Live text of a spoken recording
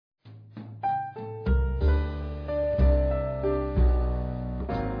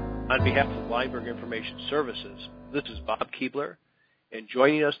On behalf of Lineberg Information Services, this is Bob Keebler, and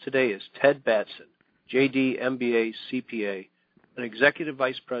joining us today is Ted Batson, JD, MBA, CPA, an Executive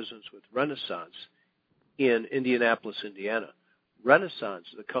Vice President with Renaissance in Indianapolis, Indiana. Renaissance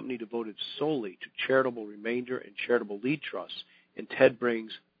is a company devoted solely to charitable remainder and charitable lead trusts, and Ted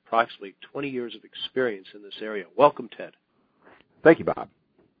brings approximately 20 years of experience in this area. Welcome, Ted. Thank you, Bob.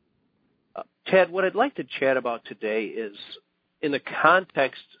 Ted, what I'd like to chat about today is, in the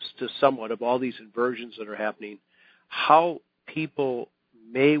context to somewhat of all these inversions that are happening, how people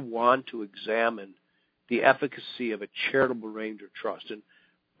may want to examine the efficacy of a charitable remainder trust. And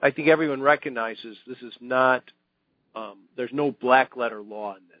I think everyone recognizes this is not, there's no black letter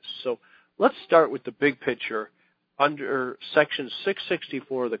law in this. So let's start with the big picture. Under Section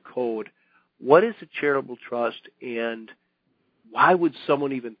 664 of the Code, what is a charitable trust, and why would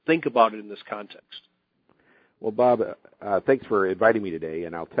someone even think about it in this context? Well, Bob, thanks for inviting me today,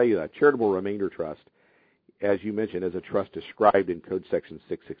 and I'll tell you that charitable remainder trust, as you mentioned, is a trust described in Code Section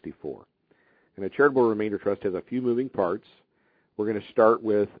 664. And a charitable remainder trust has a few moving parts. We're going to start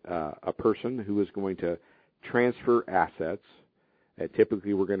with a person who is going to transfer assets.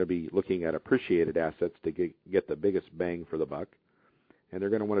 Typically, we're going to be looking at appreciated assets to get the biggest bang for the buck. And they're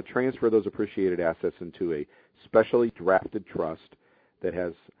going to want to transfer those appreciated assets into a specially drafted trust that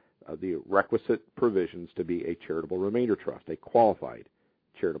has the requisite provisions to be a charitable remainder trust, a qualified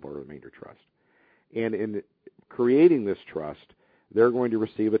charitable remainder trust. And in creating this trust, they're going to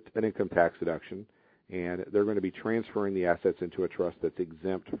receive an income tax deduction, and they're going to be transferring the assets into a trust that's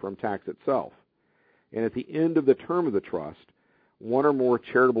exempt from tax itself. And at the end of the term of the trust, one or more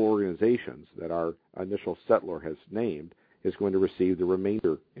charitable organizations that our initial settlor has named is going to receive the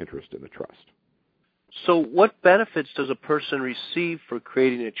remainder interest in the trust. So what benefits does a person receive for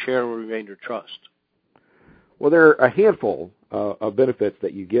creating a charitable remainder trust? Well, there are a handful of benefits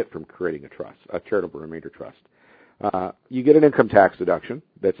that you get from creating a charitable remainder trust. You get an income tax deduction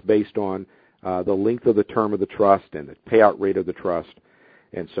that's based on the length of the term of the trust and the payout rate of the trust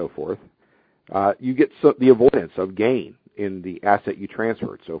and so forth. You get the avoidance of gain in the asset you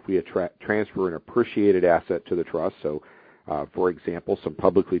transferred. So if we transfer an appreciated asset to the trust, so for example, some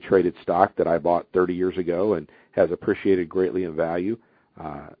publicly traded stock that I bought 30 years ago and has appreciated greatly in value,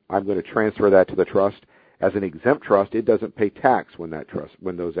 I'm going to transfer that to the trust. As an exempt trust, it doesn't pay tax when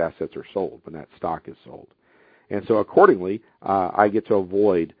those assets are sold, when that stock is sold. And so accordingly, I get to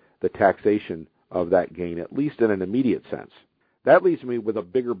avoid the taxation of that gain, at least in an immediate sense. That leaves me with a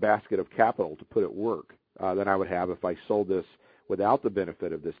bigger basket of capital to put at work than I would have if I sold this without the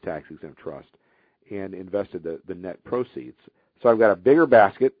benefit of this tax-exempt trust and invested the net proceeds. So I've got a bigger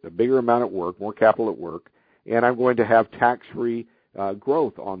basket, a bigger amount at work, more capital at work, and I'm going to have tax-free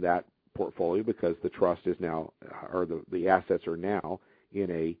growth on that portfolio because the trust is now, or the assets are now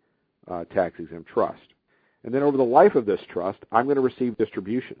in a tax-exempt trust. And then over the life of this trust, I'm going to receive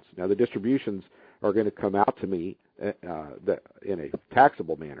distributions. Now, the distributions are going to come out to me in a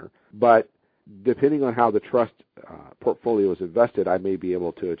taxable manner, but depending on how the trust portfolio is invested, I may be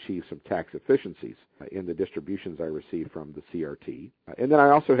able to achieve some tax efficiencies in the distributions I receive from the CRT. And then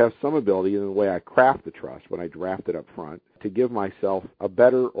I also have some ability in the way I craft the trust when I draft it up front to give myself a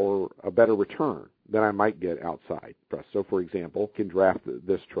better return than I might get outside trust. So, for example, I can draft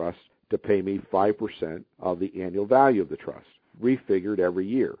this trust to pay me 5% of the annual value of the trust, refigured every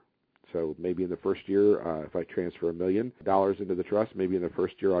year. So maybe in the first year, if I transfer $1 million into the trust, maybe in the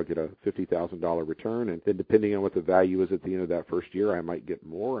first year I'll get a $50,000 return. And then depending on what the value is at the end of that first year, I might get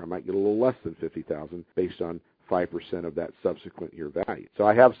more. I might get a little less than $50,000 based on 5% of that subsequent year value. So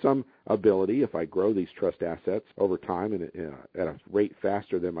I have some ability, if I grow these trust assets over time and at a rate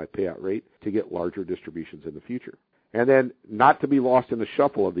faster than my payout rate, to get larger distributions in the future. And then not to be lost in the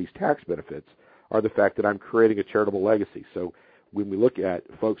shuffle of these tax benefits are the fact that I'm creating a charitable legacy. So when we look at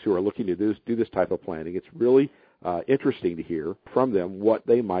folks who are looking to do this type of planning, it's really interesting to hear from them what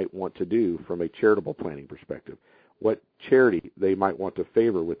they might want to do from a charitable planning perspective, what charity they might want to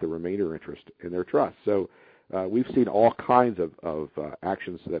favor with the remainder interest in their trust. So we've seen all kinds of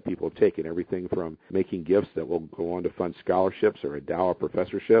actions that people have taken, everything from making gifts that will go on to fund scholarships or endow a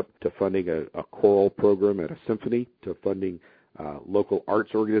professorship, to funding a choral program at a symphony, to funding local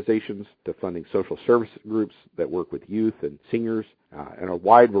arts organizations, to funding social service groups that work with youth and seniors, and a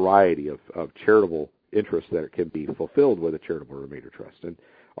wide variety of charitable interests that can be fulfilled with a charitable remainder trust. And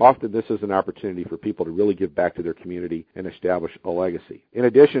often this is an opportunity for people to really give back to their community and establish a legacy. In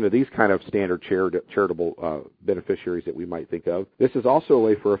addition to these kind of standard charitable beneficiaries that we might think of, this is also a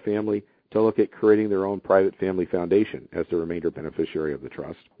way for a family to look at creating their own private family foundation as the remainder beneficiary of the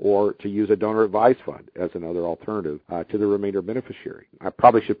trust, or to use a donor-advised fund as another alternative to the remainder beneficiary. I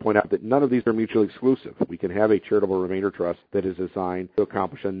probably should point out that none of these are mutually exclusive. We can have a charitable remainder trust that is designed to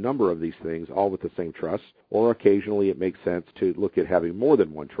accomplish a number of these things, all with the same trust, or occasionally it makes sense to look at having more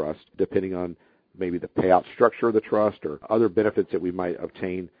than one trust, depending on maybe the payout structure of the trust or other benefits that we might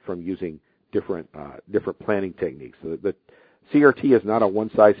obtain from using different planning techniques. The CRT is not a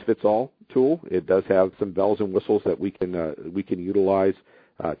one-size-fits-all tool. It does have some bells and whistles that we can utilize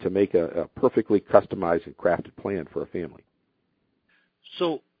to make a perfectly customized and crafted plan for a family.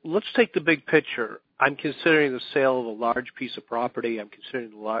 So let's take the big picture. I'm considering the sale of a large piece of property. I'm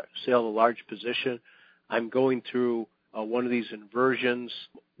considering the sale of a large position. I'm going through one of these inversions.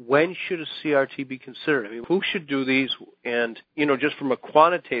 When should a CRT be considered? I mean, who should do these? And, just from a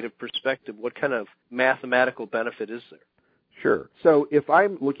quantitative perspective, what kind of mathematical benefit is there? Sure. So if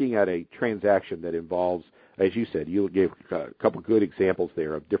I'm looking at a transaction that involves, as you said, you gave a couple good examples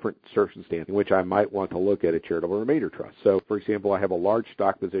there of different circumstances in which I might want to look at a charitable remainder trust. So, for example, I have a large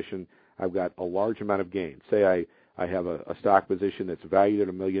stock position. I've got a large amount of gain. Say I have a stock position that's valued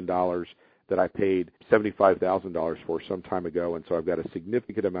at $1 million that I paid $75,000 for some time ago, and so I've got a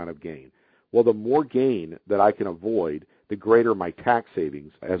significant amount of gain. Well, the more gain that I can avoid, the greater my tax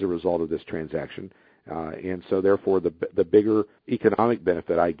savings as a result of this transaction. And so, therefore, the bigger economic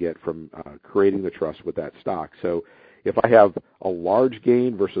benefit I get from creating the trust with that stock. So if I have a large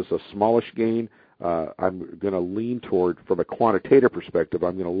gain versus a smallish gain, I'm going to lean toward, from a quantitative perspective,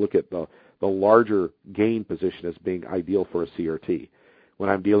 I'm going to look at the larger gain position as being ideal for a CRT. When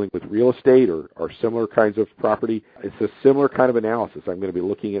I'm dealing with real estate or similar kinds of property, it's a similar kind of analysis. I'm going to be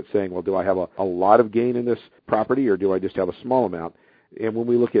looking at saying, well, do I have a lot of gain in this property, or do I just have a small amount? And when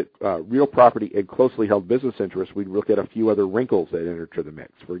we look at real property and closely held business interests, we look at a few other wrinkles that enter to the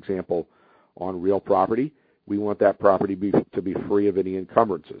mix. For example, on real property, we want that property to be free of any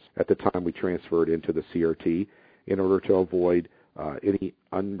encumbrances at the time we transfer it into the CRT in order to avoid any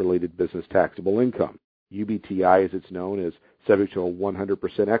unrelated business taxable income. UBTI, as it's known, is subject to a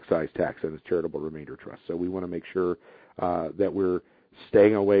 100% excise tax on its charitable remainder trust. So we want to make sure that we're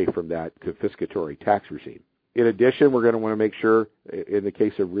staying away from that confiscatory tax regime. In addition, we're going to want to make sure, in the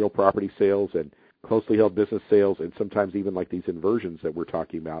case of real property sales and closely held business sales, and sometimes even like these inversions that we're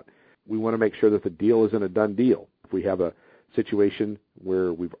talking about, we want to make sure that the deal isn't a done deal. If we have a situation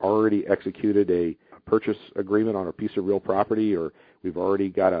where we've already executed a purchase agreement on a piece of real property, or we've already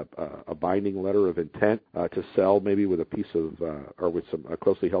got a binding letter of intent to sell, maybe with a piece of or with a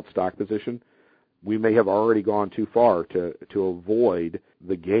closely held stock position, we may have already gone too far to avoid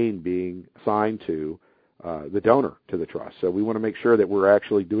the gain being assigned to the donor to the trust. So we want to make sure that we're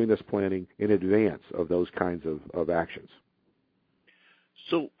actually doing this planning in advance of those kinds of actions.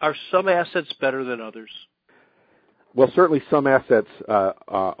 So are some assets better than others? Well, certainly some assets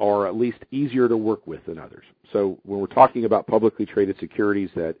are at least easier to work with than others. So when we're talking about publicly traded securities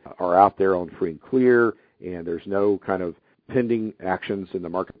that are out there on free and clear, and there's no kind of pending actions in the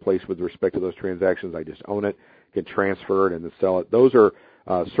marketplace with respect to those transactions, I just own it, can transfer it, and then sell it. Those are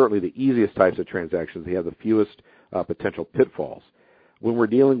certainly the easiest types of transactions. They have the fewest potential pitfalls. When we're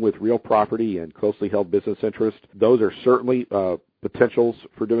dealing with real property and closely held business interest, those are certainly potentials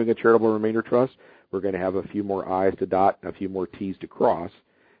for doing a charitable remainder trust. We're going to have a few more I's to dot and a few more T's to cross.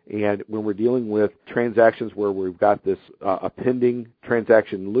 And when we're dealing with transactions where we've got this a pending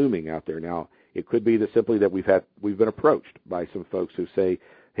transaction looming out there now, it could be that simply that we've been approached by some folks who say,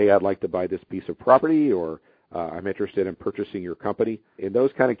 hey, I'd like to buy this piece of property, or I'm interested in purchasing your company. In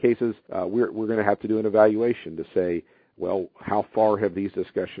those kind of cases, we're going to have to do an evaluation to say, well, how far have these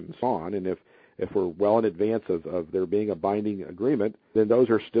discussions gone? And if we're well in advance of there being a binding agreement, then those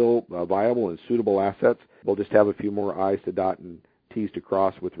are still viable and suitable assets. We'll just have a few more I's to dot and T's to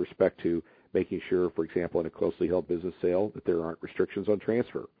cross with respect to making sure, for example, in a closely held business sale, that there aren't restrictions on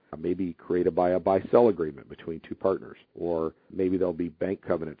transfer. Maybe create a buy-sell agreement between two partners, or maybe there'll be bank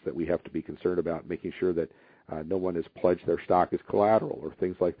covenants that we have to be concerned about, making sure that no one has pledged their stock as collateral or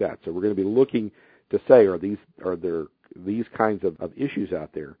things like that. So we're going to be looking to say, are there these kinds of issues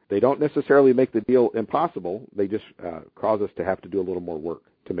out there? They don't necessarily make the deal impossible. They just cause us to have to do a little more work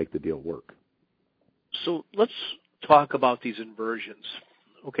to make the deal work. So let's talk about these inversions.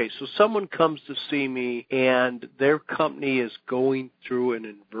 Okay, so someone comes to see me and their company is going through an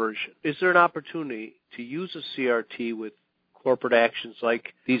inversion. Is there an opportunity to use a CRT with corporate actions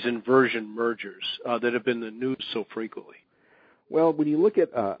like these inversion mergers that have been in the news so frequently? Well, when you look at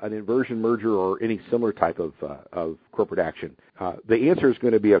an inversion merger or any similar type of corporate action, the answer is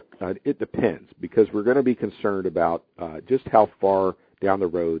going to be it depends, because we're going to be concerned about just how far down the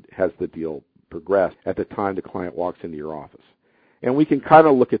road has the deal progressed at the time the client walks into your office. And we can kind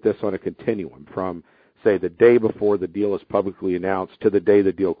of look at this on a continuum from, say, the day before the deal is publicly announced to the day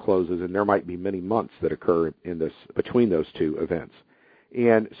the deal closes, and there might be many months that occur in this between those two events.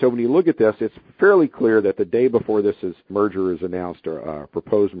 And so when you look at this, it's fairly clear that the day before this merger is announced or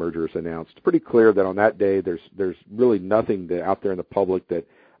proposed merger is announced, it's pretty clear that on that day there's really nothing out there in the public that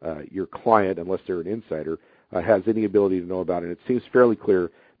your client, unless they're an insider, has any ability to know about. And it seems fairly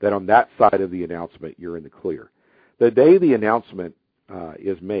clear that on that side of the announcement, you're in the clear. The day the announcement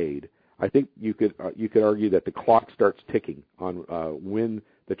is made, I think you could argue that the clock starts ticking on when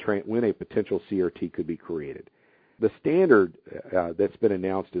a potential CRT could be created. The standard that's been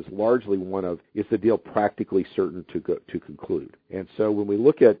announced is largely one of, is the deal practically certain to conclude? And so when we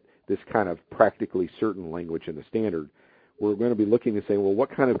look at this kind of practically certain language in the standard, we're going to be looking and saying, well,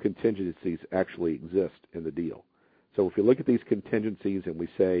 what kind of contingencies actually exist in the deal? So if you look at these contingencies and we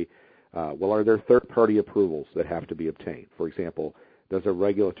say, well, are there third-party approvals that have to be obtained? For example, does a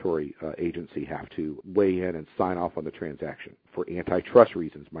regulatory agency have to weigh in and sign off on the transaction? For antitrust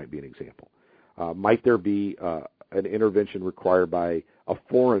reasons might be an example. Might there be an intervention required by a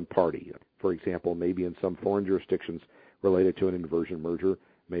foreign party? For example, maybe in some foreign jurisdictions related to an inversion merger,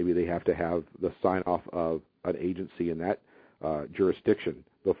 maybe they have to have the sign-off of an agency in that jurisdiction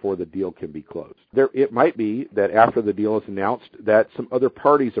before the deal can be closed. It might be that after the deal is announced that some other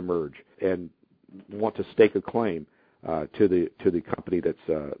parties emerge and want to stake a claim to the company that's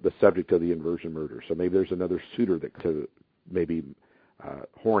the subject of the inversion merger. So maybe there's another suitor that could maybe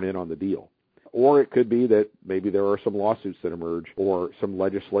horn in on the deal. Or it could be that maybe there are some lawsuits that emerge or some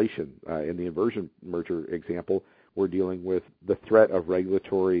legislation. In the inversion merger example, we're dealing with the threat of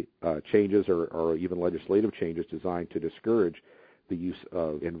regulatory changes or even legislative changes designed to discourage the use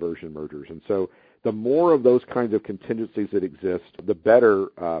of inversion mergers. And so the more of those kinds of contingencies that exist, the better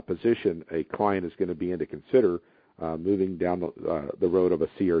position a client is going to be in to consider moving down the road of a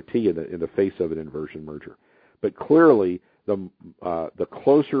CRT in the face of an inversion merger. But clearly, the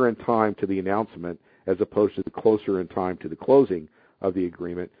closer in time to the announcement as opposed to the closer in time to the closing of the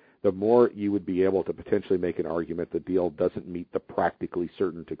agreement, the more you would be able to potentially make an argument the deal doesn't meet the practically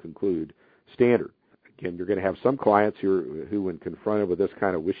certain to conclude standard. Again, you're going to have some clients who when confronted with this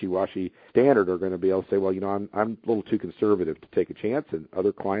kind of wishy-washy standard, are going to be able to say, well, I'm a little too conservative to take a chance, and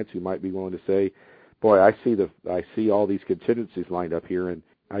other clients who might be willing to say, boy, I see all these contingencies lined up here, and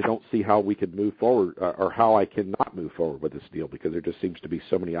I don't see how we could move forward or how I cannot move forward with this deal because there just seems to be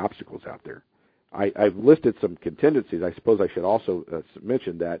so many obstacles out there. I've listed some contingencies. I suppose I should also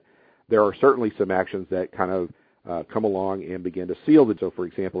mention that there are certainly some actions that kind of come along and begin to seal the deal. So, for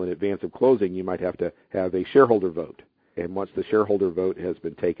example, in advance of closing, you might have to have a shareholder vote. And once the shareholder vote has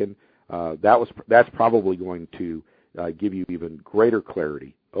been taken, that's probably going to give you even greater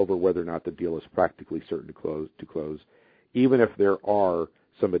clarity over whether or not the deal is practically certain to close, even if there are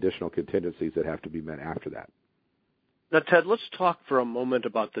some additional contingencies that have to be met after that. Now, Ted, let's talk for a moment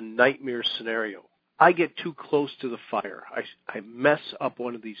about the nightmare scenario. I get too close to the fire. I mess up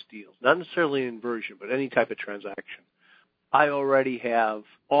one of these deals, not necessarily an inversion, but any type of transaction. I already have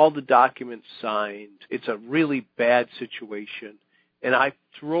all the documents signed. It's a really bad situation, and I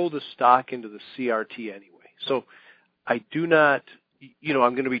throw the stock into the CRT anyway. So I do not,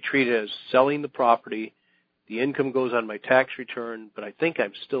 I'm going to be treated as selling the property. The income goes on my tax return, but I think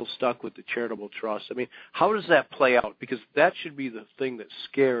I'm still stuck with the charitable trust. I mean, how does that play out? Because that should be the thing that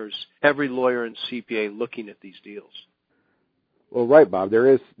scares every lawyer and CPA looking at these deals. Well, right, Bob.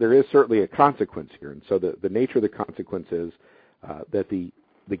 There is certainly a consequence here, and so the nature of the consequence is that the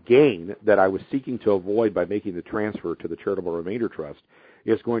gain that I was seeking to avoid by making the transfer to the charitable remainder trust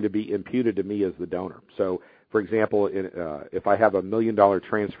is going to be imputed to me as the donor. So, for example, if I have $1 million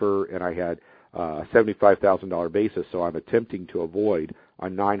transfer and I had a $75,000 basis, so I'm attempting to avoid a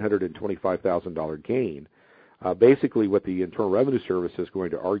 $925,000 gain. Basically, what the Internal Revenue Service is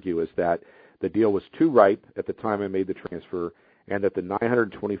going to argue is that the deal was too ripe at the time I made the transfer, and that the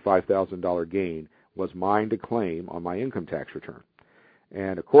 $925,000 gain was mine to claim on my income tax return.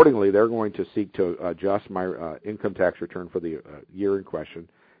 And accordingly, they're going to seek to adjust my income tax return for the year in question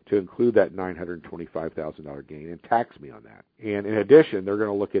to include that $925,000 gain and tax me on that. And in addition, they're going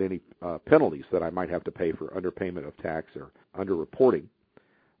to look at any penalties that I might have to pay for underpayment of tax or underreporting.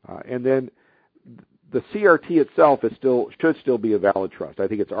 And then the CRT itself should still be a valid trust. I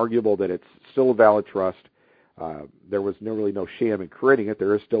think it's arguable that it's still a valid trust. There was really no sham in creating it.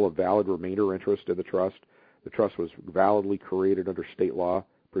 There is still a valid remainder interest in the trust. The trust was validly created under state law,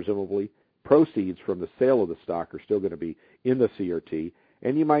 presumably. Proceeds from the sale of the stock are still going to be in the CRT,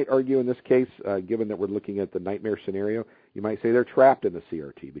 And you might argue in this case, given that we're looking at the nightmare scenario, you might say they're trapped in the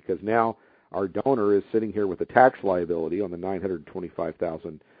CRT because now our donor is sitting here with a tax liability on the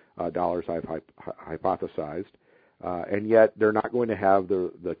 $925,000 I've hypothesized, and yet they're not going to have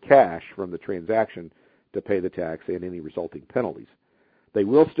the cash from the transaction to pay the tax and any resulting penalties. They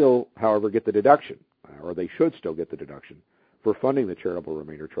will still, however, get the deduction, or they should still get the deduction for funding the charitable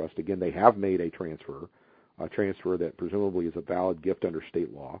remainder trust. Again, they have made a transfer that presumably is a valid gift under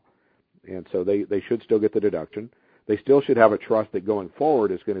state law, and so they should still get the deduction. They still should have a trust that going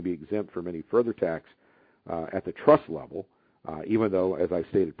forward is going to be exempt from any further tax at the trust level, even though, as I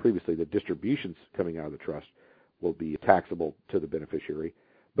stated previously, the distributions coming out of the trust will be taxable to the beneficiary.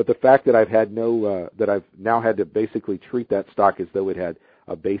 But the fact that I've now had to basically treat that stock as though it had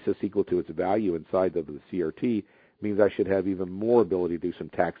a basis equal to its value inside of the CRT means I should have even more ability to do some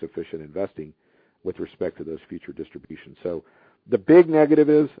tax-efficient investing with respect to those future distributions. So the big negative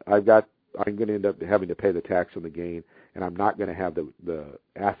is I'm going to end up having to pay the tax on the gain, and I'm not going to have the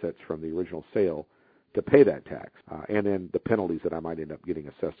assets from the original sale to pay that tax, and then the penalties that I might end up getting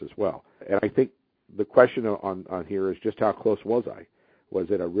assessed as well. And I think the question on here is just how close was I? Was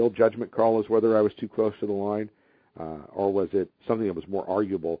it a real judgment call as whether I was too close to the line, or was it something that was more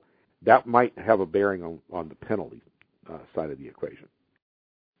arguable? That might have a bearing on the penalty side of the equation.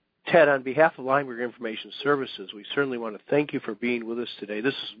 Ted, on behalf of Lineberg Information Services, we certainly want to thank you for being with us today.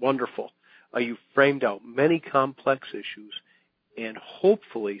 This is wonderful. You've framed out many complex issues and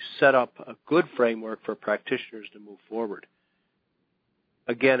hopefully set up a good framework for practitioners to move forward.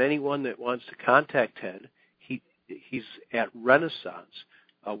 Again, anyone that wants to contact Ted, he's at Renaissance,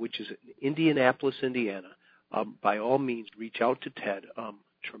 which is in Indianapolis, Indiana. By all means, reach out to Ted.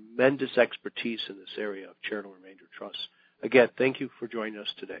 Tremendous expertise in this area of charitable remainder trusts. Again, thank you for joining us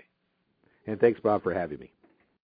today. And thanks, Bob, for having me.